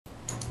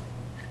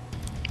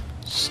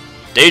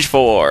Stage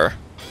 4.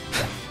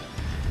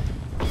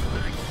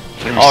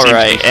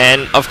 Alright,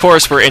 and of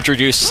course we're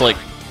introduced, like,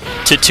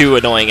 to 2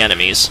 annoying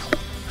enemies.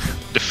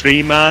 The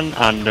Free Man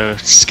and the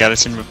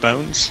Skeleton with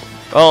Bones.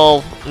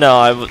 Oh, no,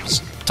 I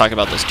was talking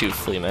about those 2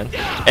 flea men.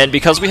 And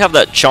because we have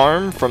that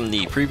charm from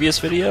the previous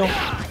video,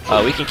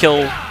 we can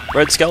kill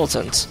red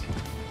skeletons.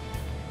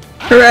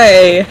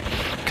 Hooray!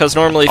 Because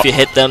normally if you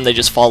hit them, they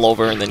just fall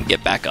over and then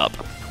get back up.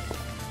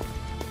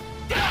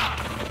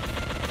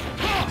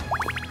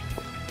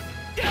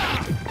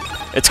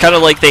 It's kind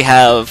of like they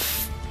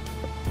have,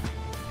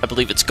 I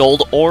believe it's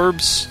gold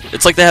orbs.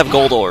 It's like they have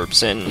gold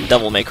orbs in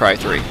Devil May Cry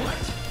 3.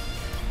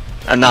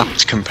 An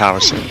apt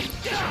comparison.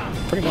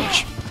 Pretty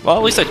much. Well,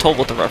 at least I told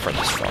what the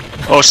reference is from.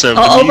 Also,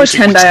 I'll the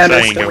music pretend I was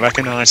playing, understood. I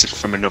recognise it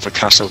from another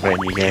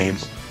Castlevania game.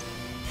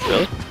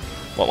 Really?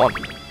 What one?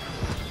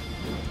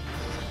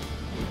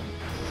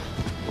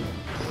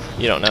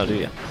 You don't know, do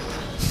you?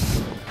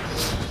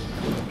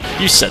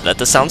 You said that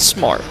to sound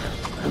smart.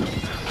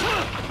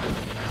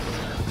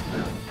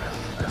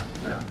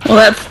 Well,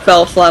 that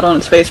fell flat on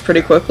its face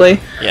pretty quickly.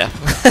 Yeah,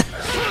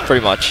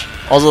 pretty much.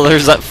 Also,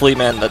 there's that flea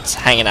man that's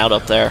hanging out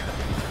up there.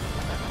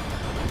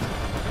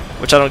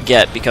 Which I don't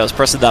get, because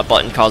pressing that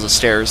button causes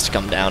stairs to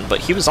come down, but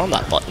he was on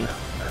that button.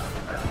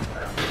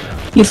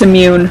 He's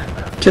immune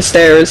to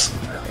stairs.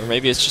 Or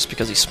maybe it's just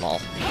because he's small.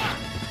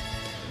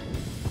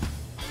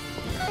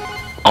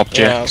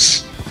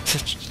 Objects.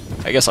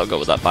 Yeah. I guess I'll go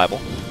with that Bible.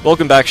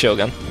 Welcome back,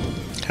 Shogun.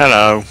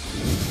 Hello.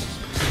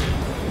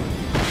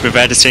 With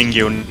editing,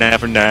 you'll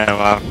never know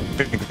I've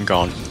been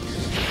gone.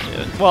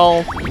 Yeah,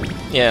 well,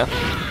 yeah.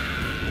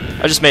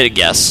 I just made a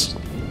guess.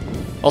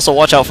 Also,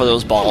 watch out for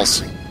those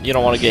balls. You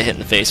don't want to get hit in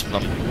the face with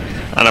them.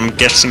 And I'm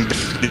guessing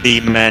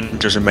the men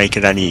doesn't make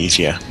it any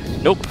easier.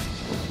 Nope.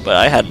 But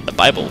I had the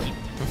Bible.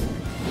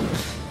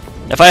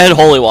 If I had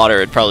holy water,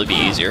 it'd probably be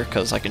easier,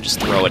 because I can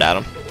just throw it at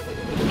them.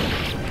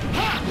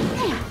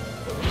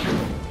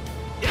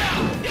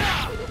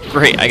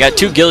 Great, I got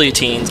 2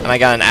 guillotines, and I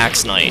got an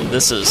axe knight.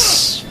 This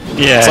is...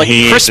 Yeah, it's like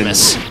he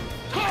Christmas.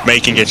 isn't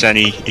making it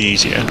any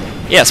easier.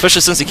 Yeah,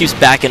 especially since he keeps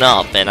backing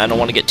up, and I don't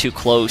want to get too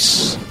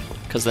close,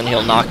 because then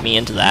he'll knock me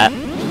into that.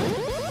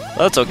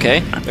 Well, that's okay.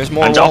 There's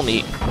more And wall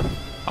meat.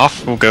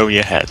 Off will go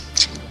your head.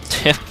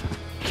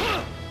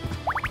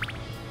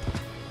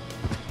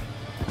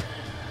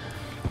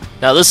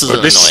 Now this is an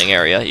annoying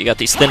area. You got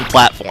these thin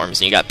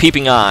platforms, and you got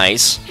peeping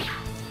eyes.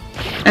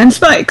 And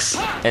spikes.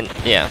 And,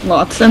 yeah.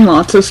 Lots and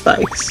lots of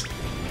spikes.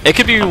 It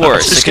could be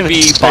worse. It could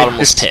be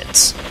bottomless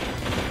pits.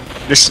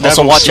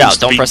 Also, watch out.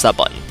 Don't press that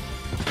button.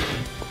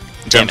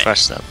 Don't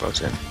press that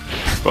button.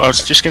 But I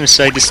was just going to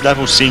say, this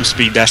level seems to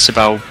be less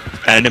about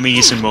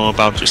enemies and more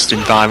about just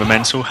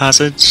environmental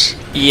hazards.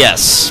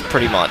 Yes,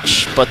 pretty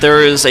much. But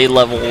there is a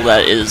level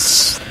that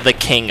is the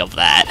king of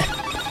that.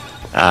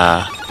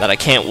 That I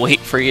can't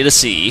wait for you to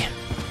see.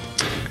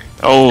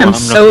 Oh, I'm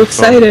so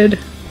excited.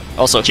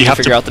 Also, can you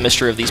figure out the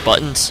mystery of these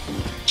buttons?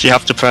 Do you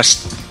have to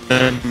press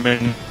them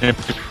in a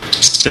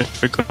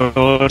specific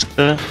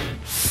order?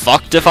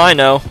 Fucked if I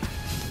know.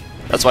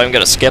 That's why I'm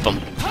gonna skip them.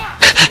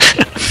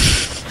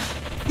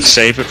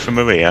 Save it for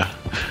Maria.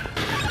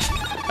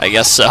 I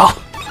guess so.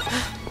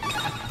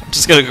 I'm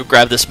just gonna go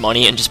grab this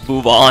money and just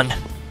move on.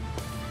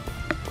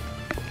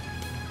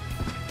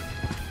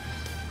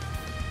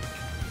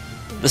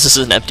 This is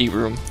an empty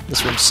room.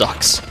 This room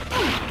sucks.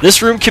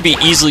 This room can be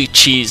easily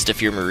cheesed if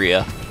you're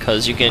Maria,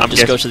 because you can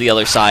just go to the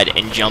other side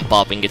and jump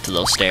up and get to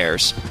those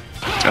stairs.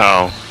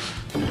 Oh.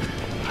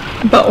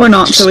 But we're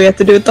not, so we have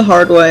to do it the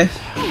hard way.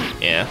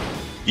 Yeah.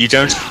 You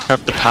don't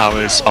have the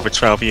powers of a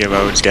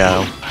 12-year-old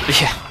girl.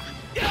 Yeah.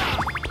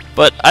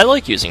 But I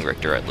like using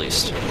Richter, at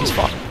least. He's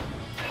fun.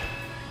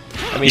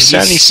 I mean,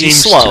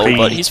 he's slow,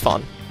 but he's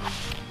fun.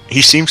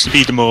 He seems to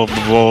be the more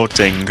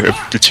rewarding of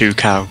the 2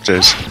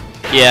 characters.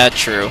 Yeah,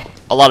 true.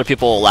 A lot of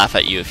people will laugh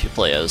at you if you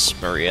play as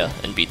Maria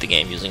and beat the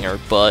game using her,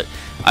 but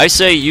I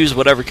say use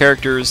whatever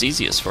character is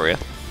easiest for you.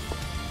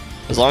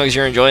 As long as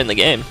you're enjoying the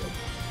game.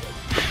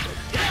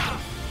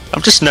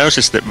 I've just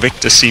noticed that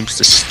Victor seems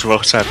to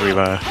strut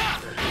everywhere.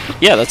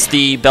 Yeah, that's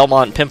the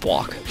Belmont Pimp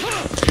Walk.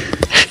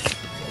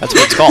 That's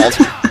what it's called.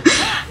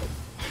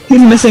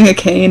 He's missing a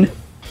cane.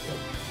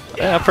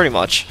 Yeah, pretty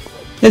much.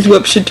 His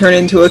whip should turn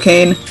into a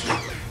cane.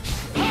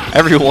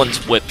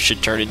 Everyone's whip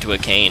should turn into a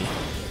cane.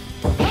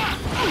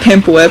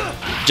 Pimp whip.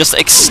 Just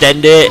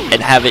extend it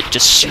and have it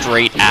just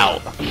straight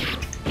out.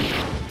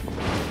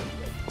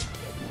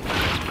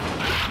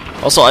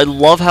 Also, I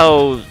love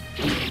how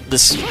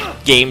this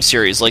game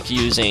series like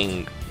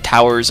using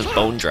Towers of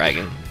Bone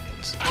Dragon.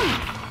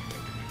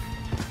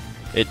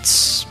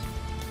 It's...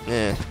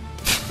 eh.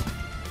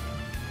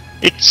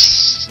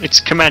 It's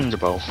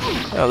commendable.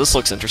 Oh, this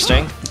looks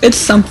interesting. It's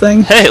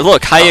something. Hey,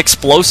 look, high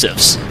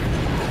explosives.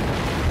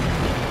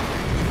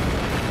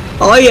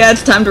 Oh yeah,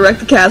 it's time to wreck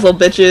the castle,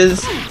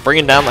 bitches.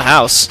 Bringing down the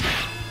house.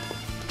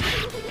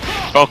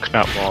 Fuck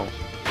that wall.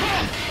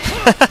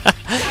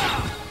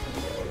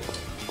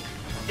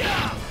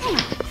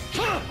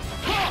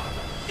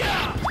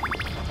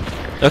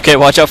 Okay,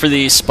 watch out for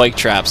these spike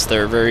traps.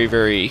 They're very,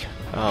 very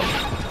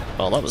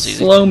Well, that was easy.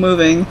 Slow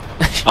moving.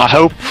 I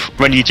hope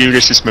when you do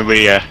this as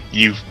Maria,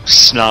 you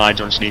slide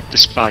underneath the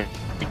spike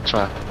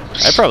trap.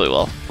 I probably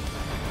will.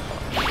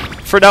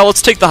 For now,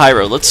 let's take the high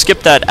road. Let's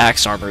skip that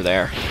axe armor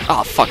there.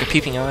 Oh, fuck, a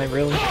peeping eye,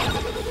 really?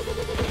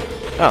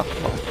 Oh,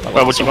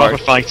 Well, would you rather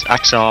fight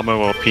axe armor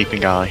or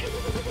peeping eye?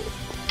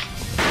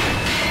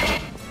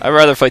 I'd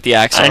rather fight the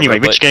axe armor. Anyway,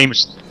 which game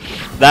is...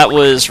 That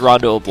was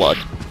Rondo of Blood.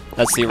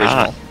 That's the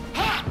original.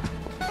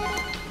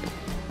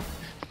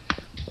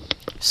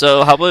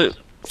 So, how about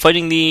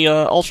fighting the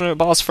alternate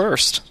boss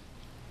first?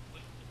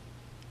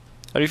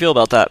 How do you feel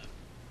about that?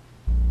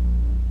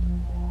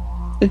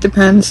 It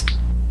depends.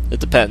 It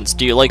depends.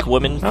 Do you like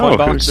women? Oh,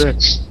 Box? who's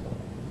this?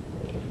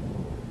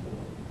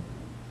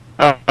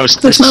 Oh,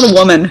 That's not a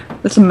woman.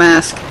 That's a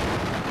mask.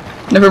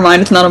 Never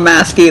mind, it's not a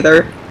mask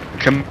either.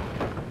 Camille?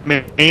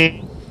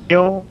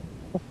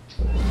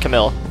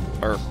 Camille.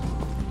 Or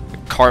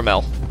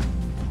Carmel.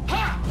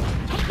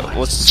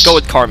 Let's go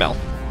with Carmel.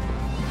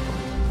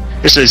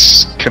 This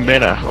is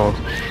Camilla, or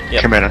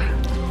Yep. Camilla.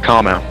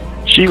 Carmel.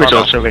 She was Carmel.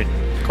 also in...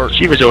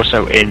 She was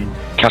also in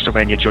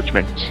Castlevania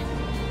Judgment.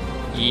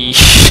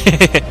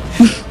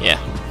 Yeah.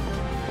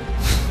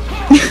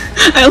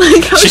 I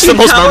like how She's she's the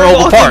most memorable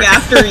walking part.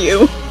 after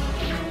you.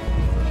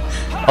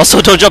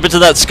 Also, don't jump into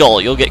that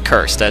skull. You'll get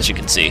cursed, as you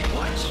can see.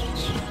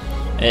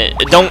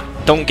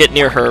 Don't get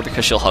near her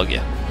because she'll hug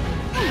you.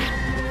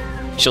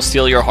 She'll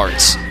steal your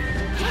hearts.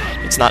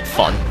 It's not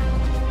fun.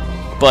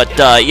 But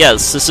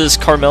yes, this is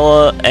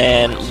Carmilla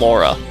and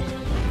Laura.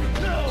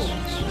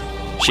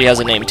 She has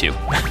a name too.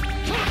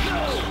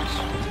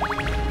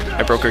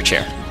 I broke her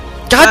chair.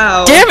 God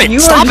Wow, damn it! You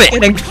Stop are just it!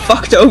 getting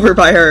fucked over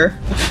by her.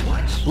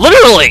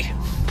 Literally!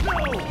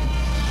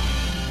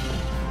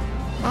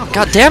 Oh,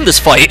 god damn this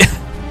fight!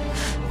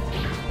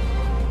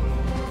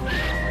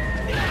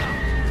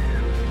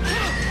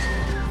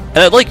 And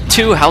I like,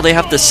 too, how they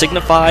have to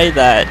signify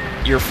that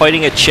you're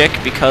fighting a chick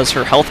because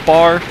her health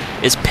bar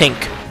is pink.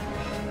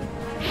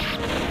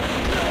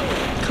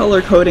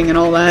 Color coding and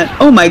all that.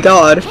 Oh my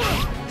god.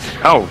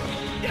 Oh.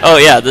 Oh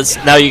yeah,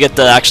 now you get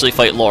to actually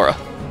fight Laura.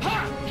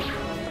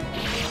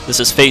 This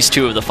is phase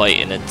 2 of the fight,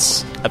 and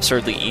it's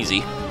absurdly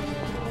easy.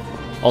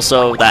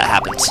 Also, that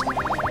happens.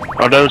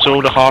 Are those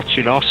all the hearts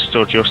you lost,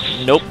 or just...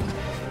 Nope.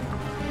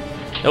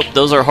 Nope,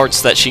 those are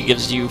hearts that she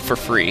gives you for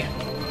free.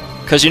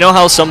 Because you know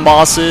how some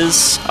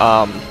bosses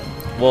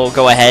will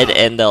go ahead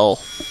and they'll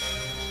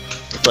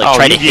like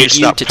try to hit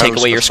you to take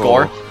away your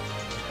score?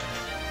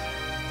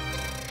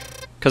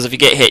 Because if you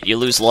get hit, you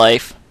lose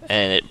life,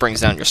 and it brings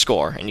down your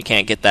score, and you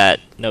can't get that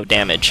no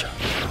damage.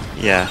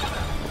 Yeah.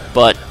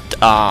 But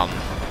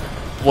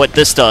what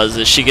this does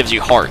is she gives you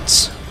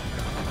hearts,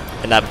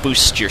 and that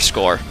boosts your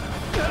score.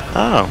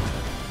 Oh.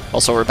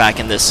 Also, we're back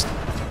in this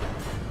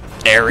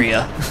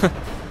area.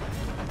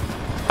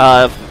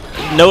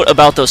 Note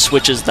about those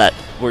switches that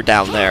were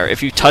down there.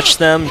 If you touch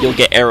them, you'll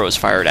get arrows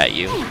fired at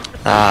you.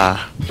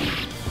 Ah.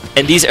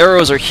 And these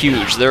arrows are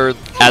huge. They're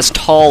as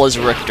tall as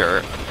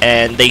Richter,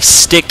 and they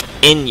stick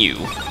in you.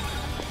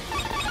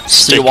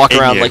 So you walk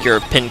around like you're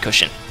a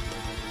pincushion.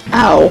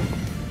 Ow.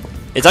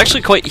 It's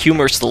actually quite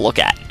humorous to look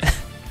at.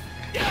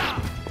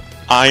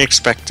 I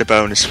expect a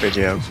bonus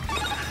video.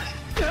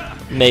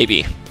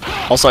 Maybe.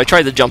 Also, I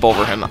tried to jump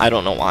over him. I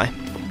don't know why.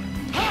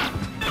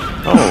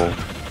 Oh.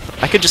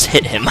 I could just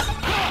hit him.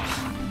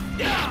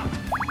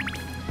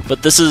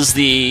 But this is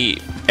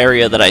the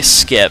area that I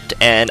skipped,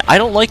 and I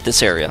don't like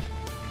this area.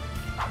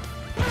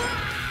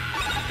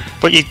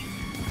 But you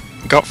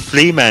got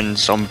flea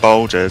mens on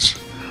boulders.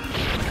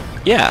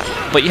 Yeah,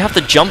 but you have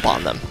to jump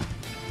on them.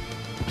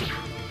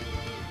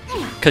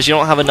 Because you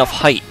don't have enough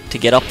height to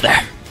get up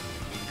there.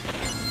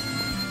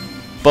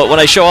 But when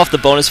I show off the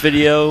bonus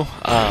video,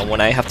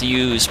 when I have to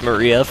use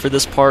Maria for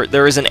this part,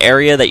 there is an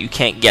area that you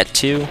can't get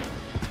to.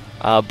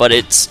 But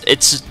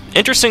it's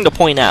interesting to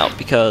point out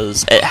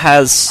because it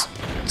has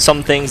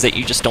some things that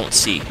you just don't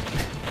see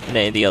in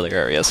any of the other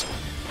areas.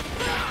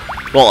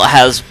 Well, it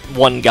has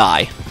one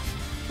guy.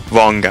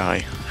 Wrong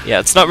guy. Yeah,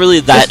 it's not really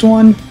that... Just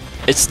one.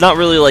 It's not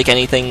really like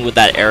anything with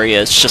that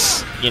area, it's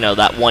just, you know,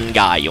 that one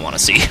guy you want to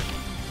see.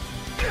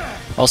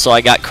 Also,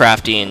 I got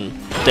crafty and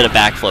did a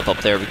backflip up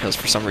there because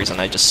for some reason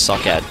I just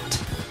suck at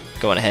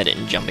going ahead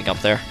and jumping up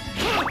there.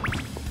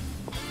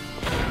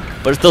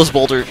 But if those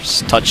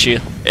boulders touch you,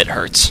 it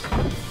hurts.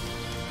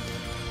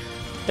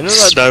 And then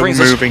that Slow brings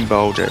moving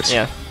boulders.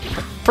 Yeah.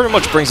 Pretty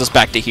much brings us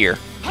back to here.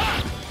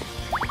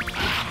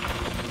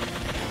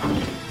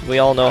 We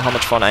all know how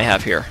much fun I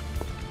have here.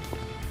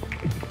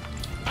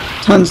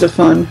 Tons of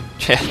fun.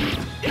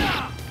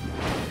 Yeah.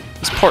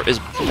 This part is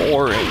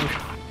boring.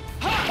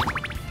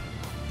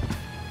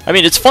 I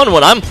mean, it's fun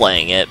when I'm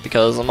playing it,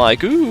 because I'm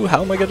like, ooh,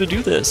 how am I gonna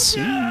do this?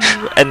 Ooh.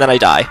 And then I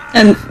die.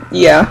 And,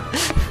 yeah.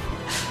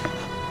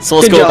 So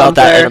let's Good go job about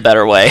that there. in a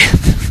better way.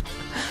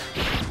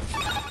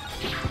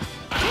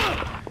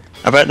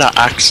 I bet that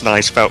axe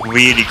knight felt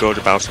really good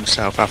about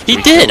himself after He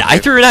he did! killed I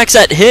you. threw an axe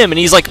at him, and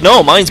he's like,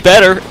 no, mine's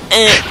better.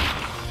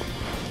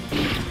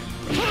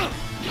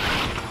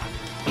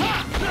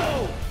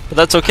 But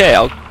that's okay,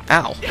 Ow.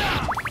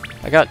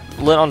 I got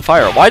lit on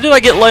fire. Why did I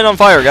get lit on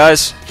fire,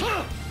 guys?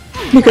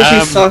 Because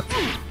you suck.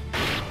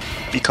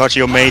 Because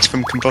you're made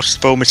from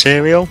combustible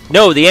material?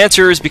 No, the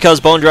answer is because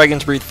bone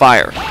dragons breathe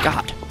fire.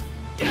 God.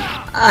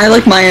 I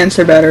like my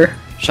answer better.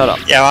 Shut up.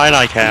 Yeah, I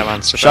like her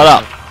answer. Shut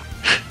up.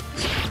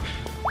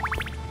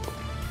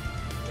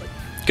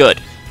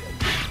 Good.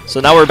 So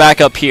now we're back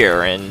up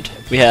here, and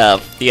we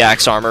have the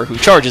axe armor who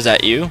charges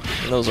at you,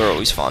 and those are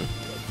always fun.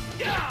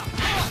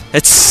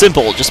 It's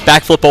simple, just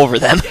backflip over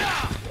them.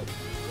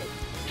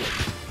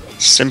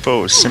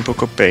 Simple as simple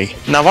could be.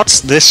 Now what's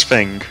this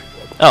thing?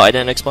 Oh, I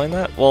didn't explain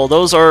that? Well,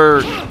 those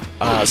are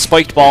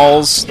spiked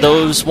balls.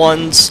 Those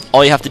ones,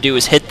 all you have to do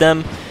is hit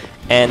them,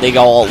 and they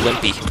go all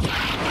limpy.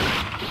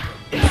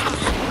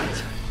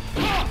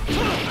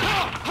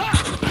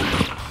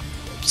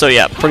 So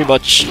yeah, pretty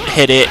much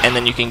hit it, and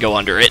then you can go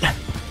under it.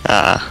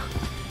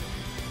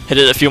 Hit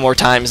it a few more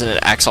times, and it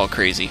acts all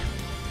crazy.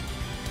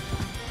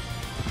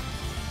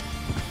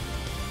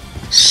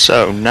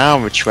 So,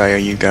 now which way are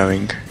you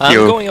going? I'm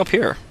going up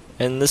here,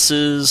 and this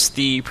is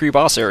the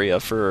pre-boss area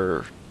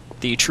for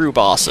the true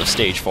boss of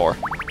Stage 4.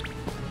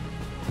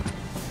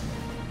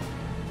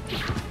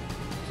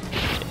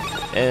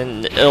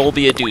 And it'll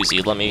be a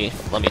doozy, let me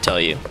tell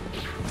you.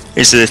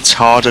 Is it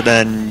harder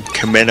than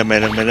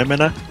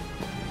Kamina?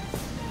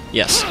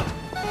 Yes.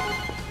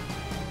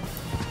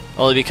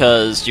 Only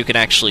because you can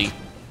actually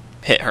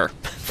hit her.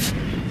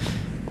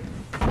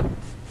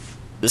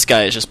 This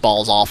guy is just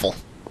balls awful.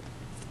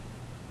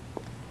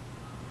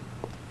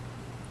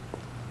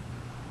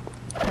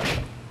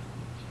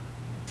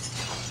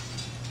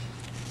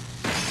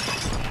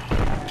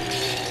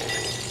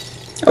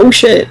 Oh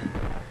shit.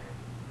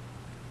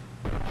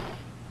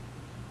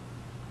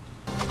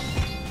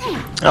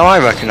 Oh, I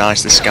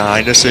recognise this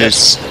guy. This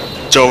is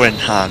Doran,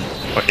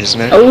 isn't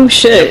it? Oh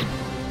shit.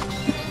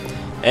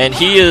 And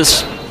he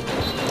is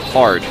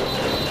hard.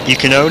 You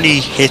can only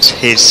hit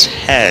his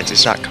head,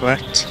 is that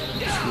correct?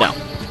 No.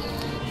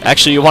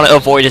 Actually, you want to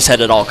avoid his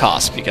head at all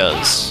costs,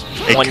 because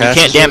one, you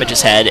can't damage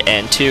his head,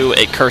 and two,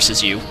 it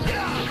curses you.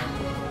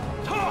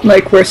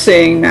 Like we're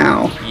seeing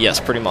now. Yes,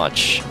 pretty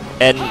much.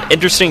 And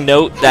interesting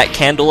note, that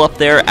candle up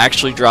there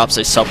actually drops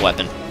a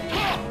sub-weapon.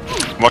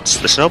 What's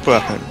the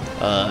sub-weapon?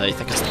 I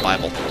think it's the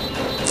Bible.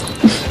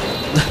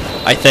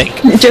 I think.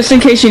 Just in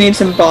case you need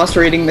some boss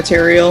reading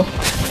material.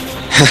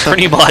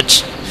 Pretty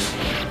much.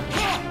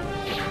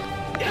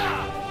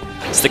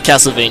 It's the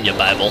Castlevania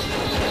Bible.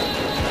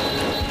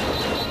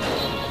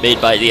 Made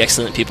by the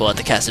excellent people at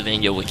the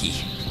Castlevania Wiki.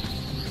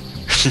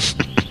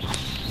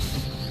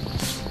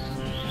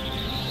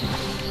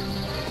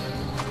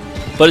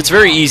 But it's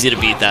very easy to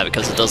beat that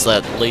because it does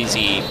that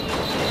lazy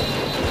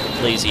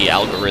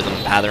algorithm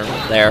pattern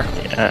there.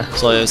 Yeah.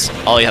 So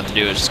all you have to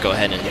do is just go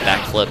ahead and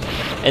backflip.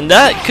 And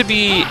that could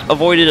be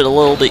avoided a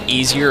little bit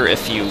easier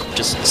if you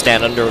just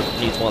stand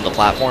underneath one of the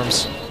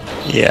platforms.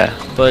 Yeah.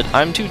 But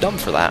I'm too dumb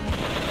for that.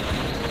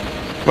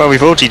 Well,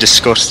 we've already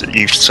discussed that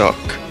you suck.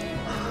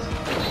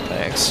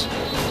 Thanks.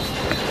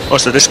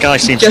 Also, this guy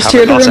seems Just to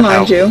have here a to lot of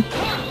remind health.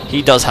 you.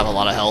 He does have a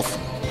lot of health.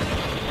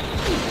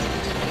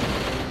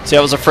 See,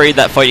 I was afraid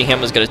that fighting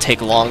him was going to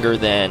take longer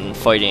than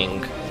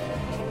fighting,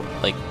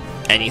 like,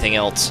 anything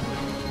else.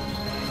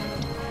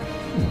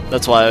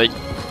 That's why I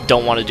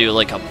don't want to do,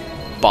 like, a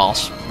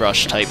boss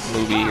rush type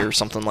movie or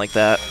something like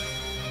that.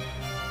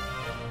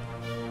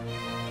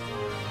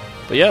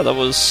 But yeah, that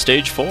was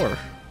Stage 4.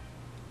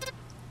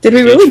 Did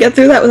we really get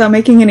through that without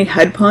making any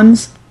head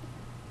puns?